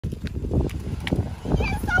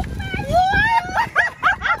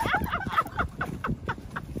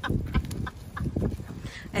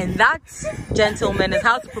And that, gentlemen, is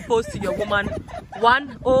how to propose to your woman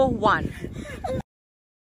 101.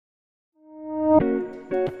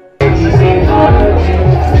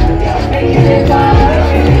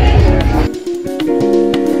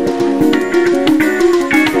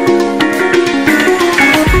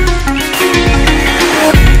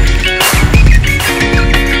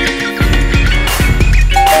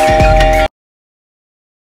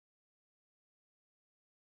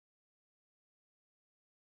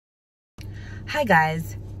 Hi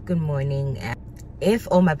guys, good morning. If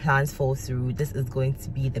all my plans fall through, this is going to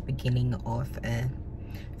be the beginning of a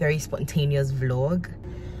very spontaneous vlog.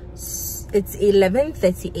 It's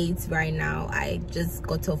 11:38 right now. I just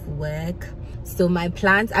got off work, so my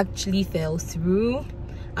plans actually fell through.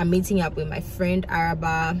 I'm meeting up with my friend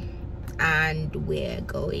Araba and we're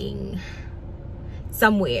going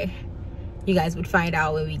somewhere. You guys would find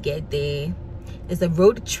out when we get there. It's a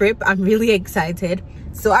road trip. I'm really excited.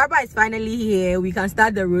 So Araba is finally here. We can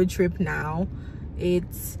start the road trip now.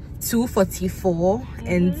 It's 2:44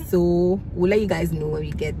 and so we'll let you guys know when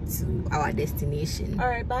we get to our destination. All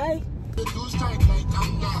right, bye.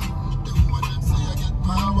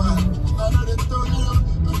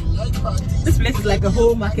 This place is like a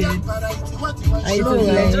whole market. I know,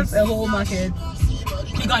 right? Just a whole market.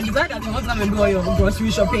 You can decide that you want to come and do all your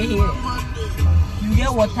grocery shopping here. You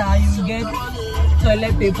get water, you get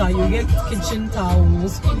toilet paper, you get kitchen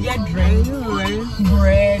towels, you get drinks,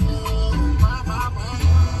 bread.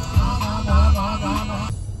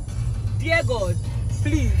 Dear God,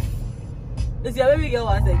 please, it's your baby girl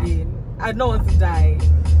once again. I don't want to die.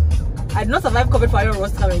 I did not survive COVID for Iron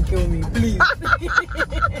Ross to come and kill me. Please.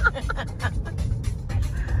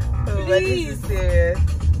 Please.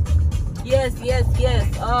 Yes.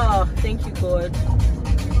 Oh, thank you, God.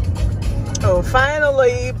 Oh,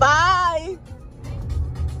 finally. Bye.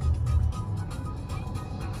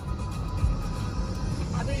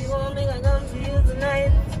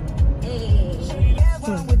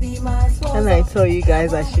 And I tell you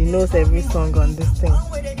guys that she knows every song on this thing.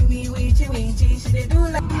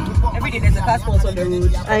 Every day there's a car sponsor on the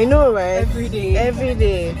road. I know, right? Every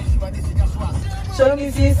day. Show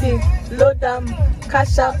me CC, load them,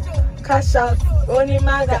 cash out, only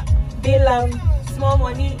maga, bill small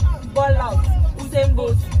money, ball out, Usain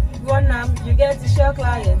Bolt, run them, you get to share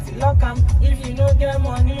clients, lock them, if you don't get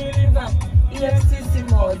money, leave them, EFCC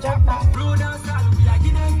more, jackpot.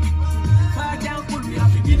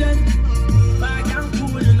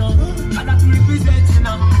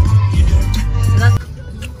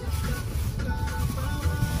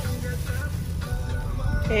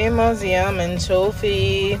 Hey Maziam and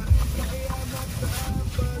Sophie.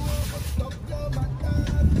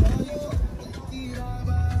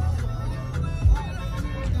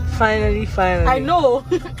 Finally. I know.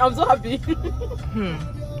 I'm so happy.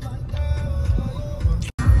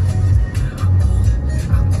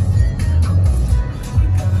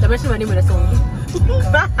 My name with a song.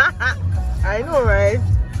 I know, right?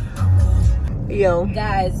 Yo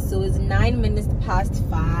guys, so it's 9 minutes past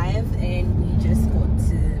 5 and we just got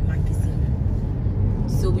to Mankesine,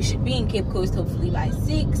 so we should be in Cape Coast hopefully by 6.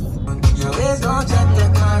 Your ways don't check the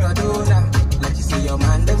Maradona. Like you see your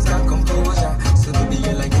man, they've got composure. So baby,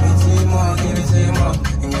 you like give it to you more,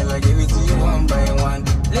 and you like give it to you one by one.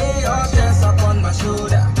 Lay your chest up on my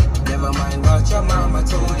shoulder. Never mind what your mama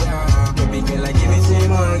told ya. Baby, you like give it to you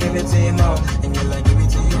more, and you like give it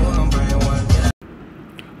to you one by one.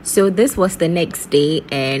 So this was the next day,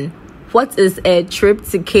 and what is a trip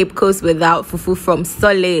to Cape Coast without fufu from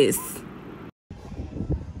Solace?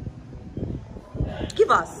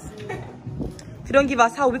 Give us. If you don't give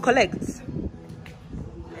us, how will we collect?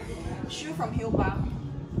 Shoe from Hilba.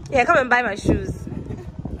 Yeah, come and buy my shoes.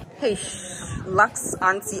 Hey, Lux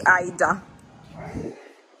Auntie Ida.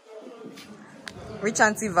 Rich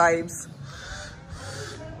auntie vibes.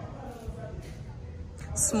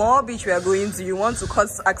 Small beach we are going to. You want to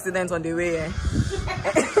cause accidents on the way, eh?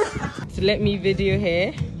 So let me video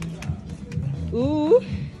here. Ooh.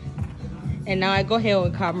 And now I got here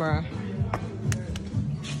on camera.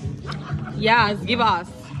 Yes, give us.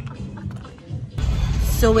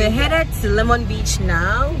 So we're headed to Lemon Beach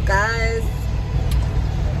now, guys.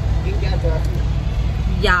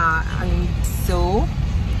 Yeah, and so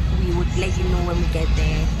we would let you know when we get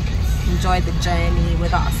there. Enjoy the journey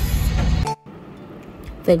with us.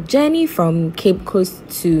 The journey from Cape Coast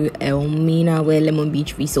to Elmina, where Lemon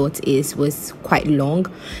Beach Resort is, was quite long.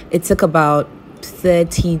 It took about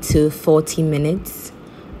 30 to 40 minutes.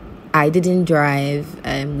 I didn't drive.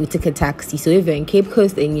 We took a taxi. So if you're in Cape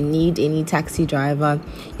Coast and you need any taxi driver,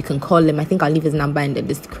 you can call him. I think I'll leave his number in the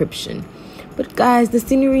description. But guys, the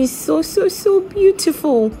scenery is so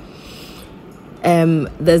beautiful.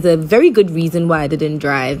 There's a very good reason why I didn't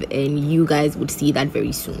drive, and you guys would see that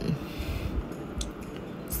very soon.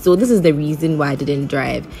 So this is the reason why I didn't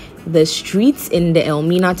drive. The streets in the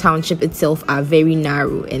Elmina township itself are very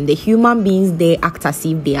narrow, and the human beings there act as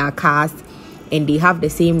if they are cars and they have the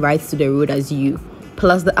same rights to the road as you.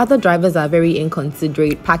 Plus, the other drivers are very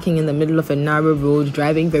inconsiderate, parking in the middle of a narrow road,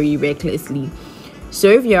 driving very recklessly. So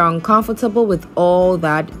if you're uncomfortable with all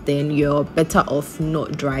that, then you're better off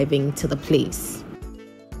not driving to the place.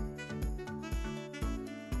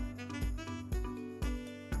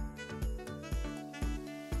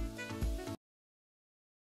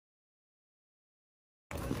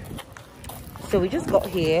 So we just got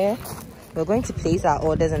here. We're going to place our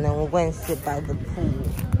orders and then we'll go and sit by the pool.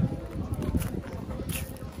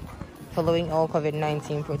 Following all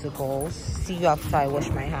COVID-19 protocols. See you after I wash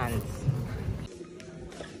my hands.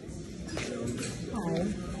 Hi.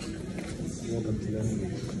 Welcome to the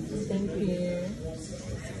home. Thank you.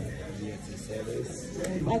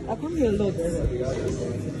 I come here a lot.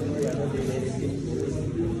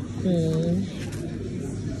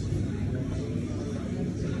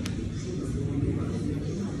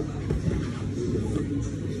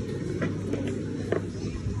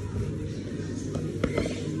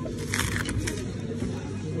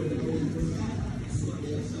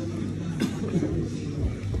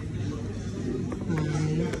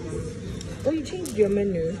 Oh, you changed your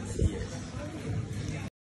menu.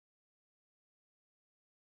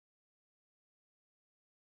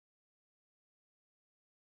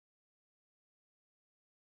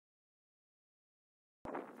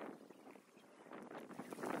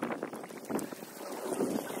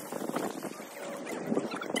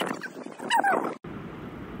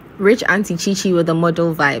 Rich Auntie Chichi with the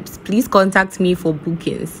model vibes. Please contact me for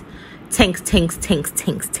bookings. Thanks.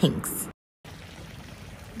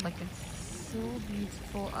 Like, it's so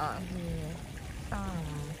beautiful out here.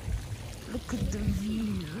 Look at the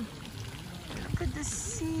view. Look at the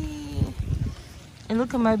sea. And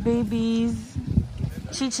look at my babies.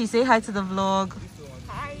 Chichi, say hi to the vlog.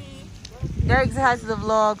 Hi. Derek, say hi to the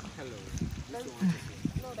vlog. No,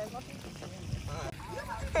 there's nothing to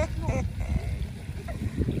say.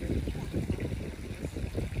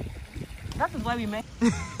 That is why we met.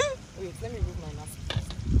 Wait, let me remove my mask first.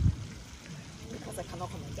 Because I cannot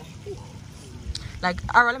come and die. Like,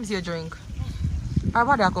 Ara, let me see your drink. Ara,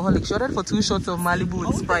 about the alcoholic. She ordered for 2 shots of Malibu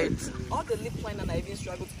with Sprite. All the lip liner I even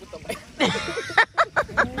struggle to put on my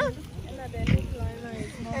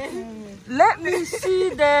Let me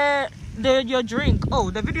see your drink. Oh,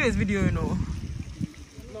 the video is video, you know.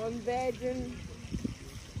 non-virgin.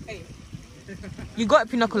 Hey. You got a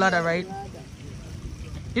pina colada, right?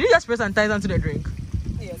 Did you just press and tie down to the drink?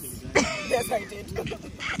 Yes. Yes, I did. Yes,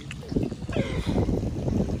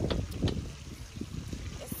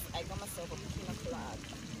 I got myself a pina colada.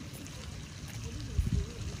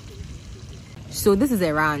 So this is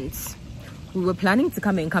a rant. We were planning to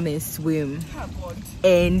come and swim. Oh, God.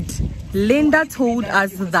 And Linda told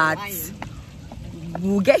us that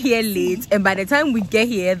we'll get here late, and by the time we get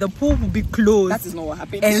here, the pool will be closed. That is not what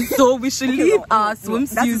happened. And so we should leave our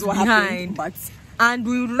swimsuits behind. behind. But And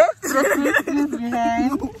we left the swimsuits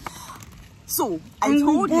behind. so I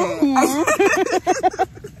told her.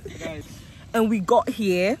 And we got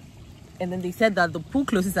here, and then they said that the pool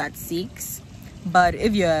closes at 6. But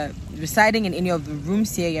if you're residing in any of the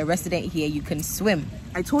rooms here, you're resident here, you can swim.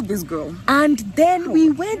 I told this girl. And then we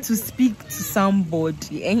went to speak to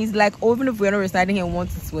somebody, and he's like, oh, even if we're not residing here and want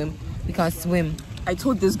to swim, we can swim. I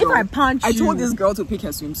told this girl. If I punch I told you. this girl to pick her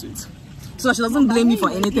swimsuit, so that she doesn't blame me for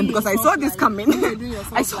anything, because I saw this coming.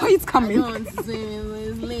 I saw it coming. It's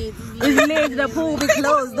late. The pool will be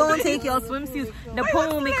closed. Don't take your swimsuit. The pool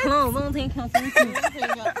will be closed. Don't take your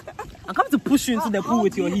swimsuit. I'm coming to push you into the pool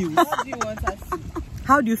with your heels. How do you want us to?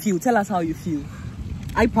 How do you feel? Tell us how you feel.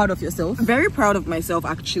 Are you proud of yourself? Very proud of myself,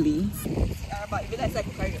 actually. But if I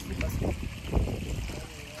could carry your slippers.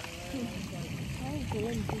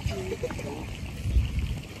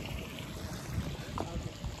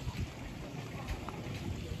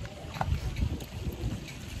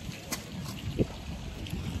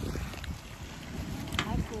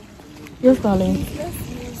 Yes, darling. Let's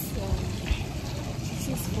use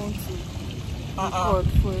Chichi's phone to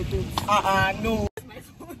for a bit. No.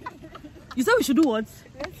 You said we should do what?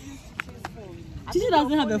 Let's use Chichi's phone. Chichi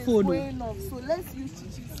doesn't have a phone. Going off, so let's use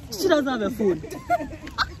Chichi's phone. She doesn't have a phone.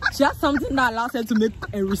 She has something that allows her to make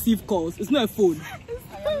and receive calls. It's not a phone.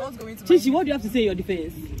 I am not going to. Chichi, what do you have to say in your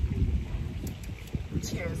defense?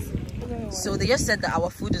 Cheers. So they just said that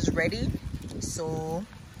our food is ready. So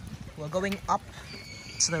we're going up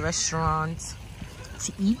to the restaurant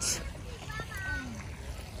to eat.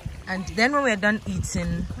 And then when we're done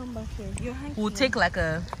eating, we'll take like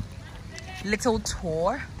a little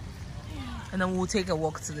tour, and then we'll take a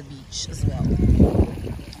walk to the beach as well.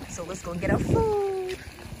 So let's go and get our food.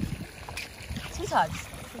 Sweetheart,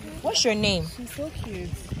 what's your name? She's so cute.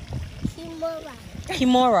 Kimora.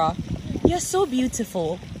 Kimora. You're so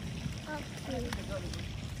beautiful. Okay.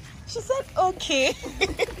 She said okay.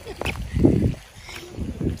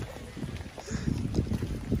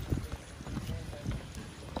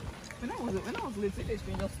 When I was little, a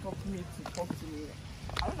stranger stopped me to talk to me.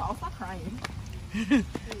 I don't know, I'll start crying.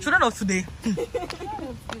 Children of today. They are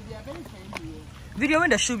very friendly. Videoing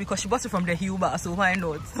the shoe because she bought it from the heel bar, so why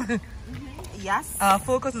not? Yes. Our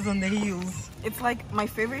focus is on the heels. It's like my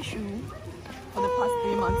favorite shoe for the past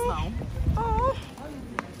 3 months now. Oh.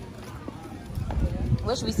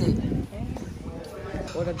 What should we say?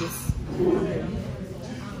 Order this.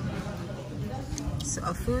 So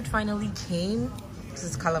our food finally came. This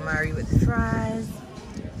is calamari with fries.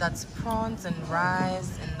 That's prawns and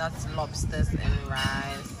rice, and that's lobsters and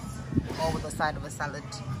rice, all with a side of a salad.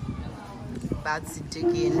 Bad to dig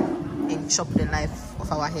in and chop the life of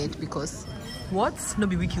our head because what? No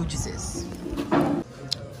be we kill Jesus.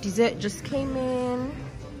 Dessert just came in.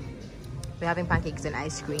 We're having pancakes and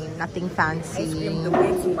ice cream. Nothing fancy. Ice cream the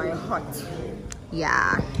way to my heart.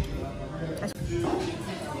 Yeah.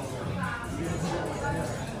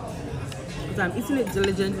 Because I'm eating it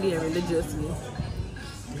diligently and religiously.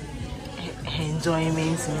 Enjoyment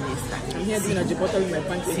minister. I'm here doing a jibotta with my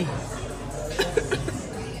pancake.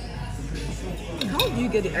 How do you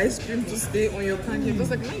get the ice cream to stay on your pancake? Because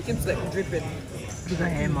like mine keeps like dripping. Look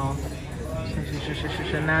at her mouth.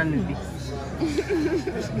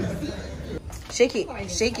 Shake it,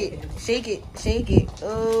 shake it, shake it, shake it.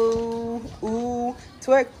 Oh, ooh,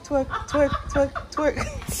 twerk, twerk, twerk, twerk, twerk.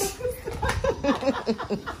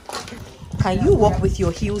 Can you walk with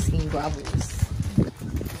your heels in gravels?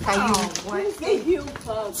 Can you? Why is the heel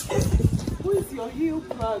plug? Who is your heel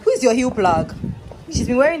plug? Who's your heel plug? She's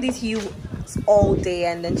been wearing these heels all day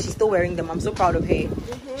and then she's still wearing them. I'm so proud of her.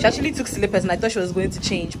 She actually took slippers and I thought she was going to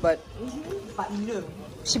change, but no.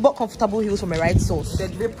 she bought comfortable heels from a right source. The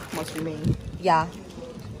drip must remain. Yeah,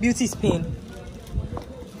 beauty is pain.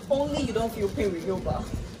 Only you don't feel pain with yoga.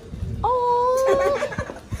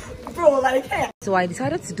 Oh. Bro, like, hey. So I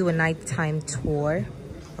decided to do a nighttime tour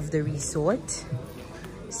of the resort.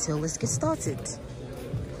 So let's get started.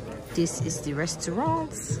 This is the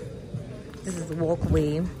restaurant. This is the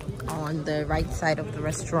walkway on the right side of the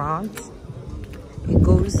restaurant. It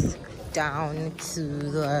goes down to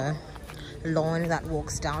the lawn that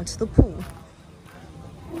walks down to the pool.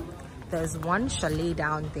 There's one chalet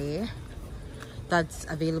down there that's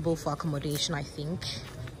available for accommodation, I think.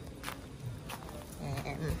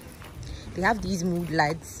 And they have these mood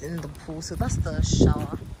lights in the pool, so that's the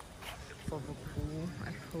shower for the pool.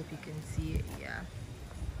 I hope you can see it. Yeah.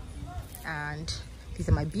 And these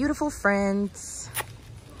are my beautiful friends.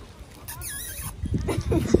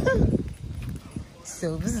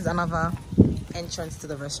 So this is another entrance to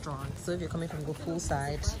the restaurant. So if you're coming from the pool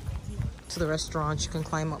side to the restaurant, you can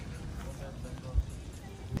climb up.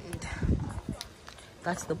 And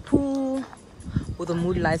that's the pool with the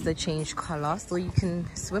mood lights that change color, so you can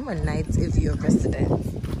swim at night if you're a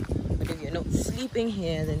resident. But if you're not sleeping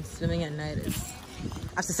here, then swimming at night is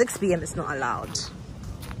after 6 p.m. it's not allowed.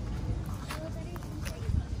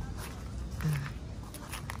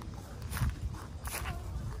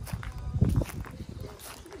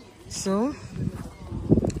 So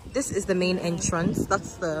this is the main entrance.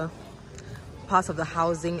 That's the part of the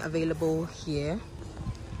housing available here,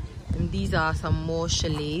 and these are some more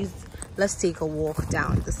chalets. Let's take a walk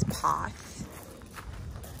down this path.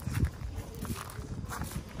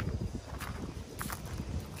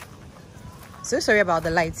 So sorry about the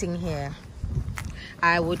lighting here.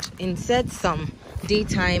 I would insert some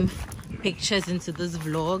daytime pictures into this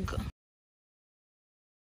vlog.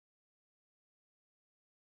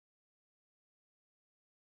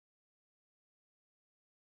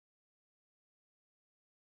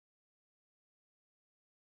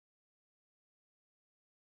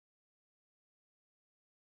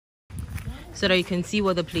 So that you can see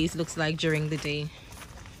what the place looks like during the day.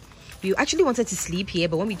 We actually wanted to sleep here,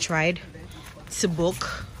 but when we tried to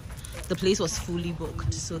book, the place was fully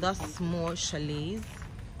booked. So that's more chalets,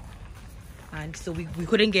 and so we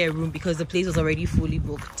couldn't get a room because the place was already fully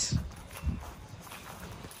booked.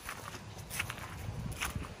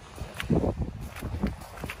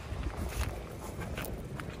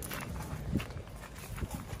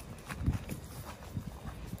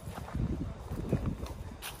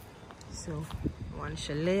 So one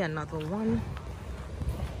chalet, another one.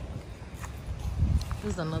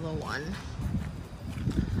 This is another one.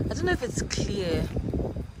 I don't know if it's clear,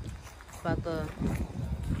 but the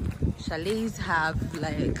chalets have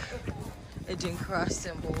like a Jinkra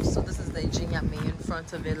symbol. So this is the Jinyame in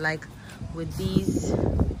front of it, like with these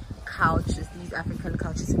couches, these African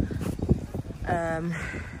couches.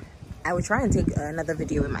 I will try and take another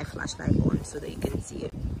video with my flashlight on so that you can see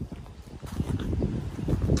it.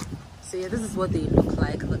 So yeah, this is what they look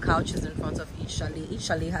like, the couches in front of each chalet. Each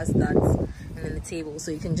chalet has that, and then the table,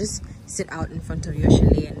 so you can just sit out in front of your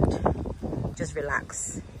chalet and just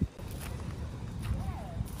relax.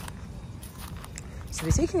 So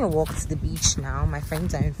we're taking a walk to the beach now. My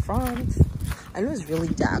friends are in front. I know it's really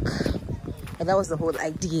dark, but that was the whole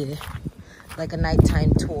idea, like a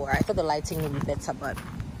nighttime tour. I thought the lighting would be better, but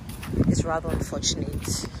it's rather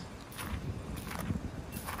unfortunate.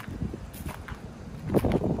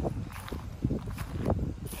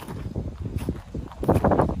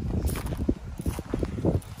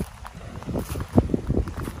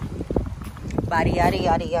 Yadi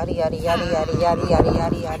yadi yadi yadi yadi yadi yadi yadi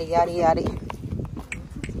yadi yadi yadi yadi.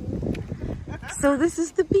 So this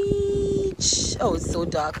is the beach. Oh, it's so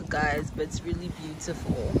dark, guys, but it's really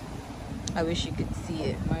beautiful. I wish you could see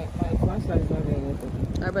it. My flashlight is not doing anything.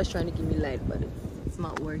 Everybody's trying to give me light, but it's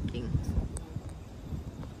not working.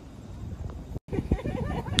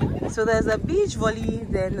 So there's a beach volley,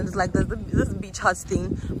 then there's like this beach hut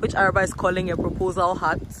thing, which Araba is calling a proposal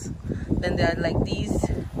hut. Then there are like these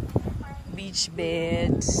beach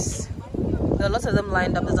beds. There are lots of them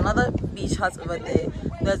lined up. There's another beach hut over there.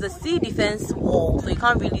 There's a sea defense wall, so you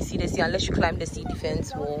can't really see the sea unless you climb the sea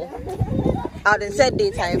defense wall. I'll insert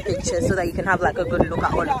daytime pictures so that you can have like a good look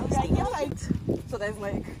at all of these things. So there's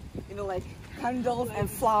like, you know, like candles and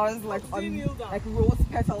flowers like on like rose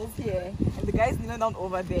petals here, and the guy's kneeling down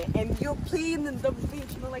over there, and you're playing in the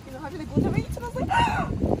beach, you know, like, you know, having a good time. And I was like, ah!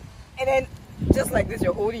 And then just like this,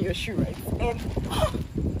 you're holding your shoe, right? And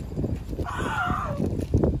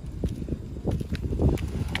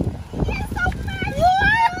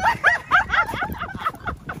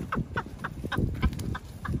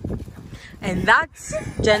and that,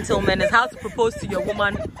 gentlemen, is how to propose to your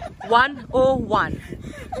woman 101.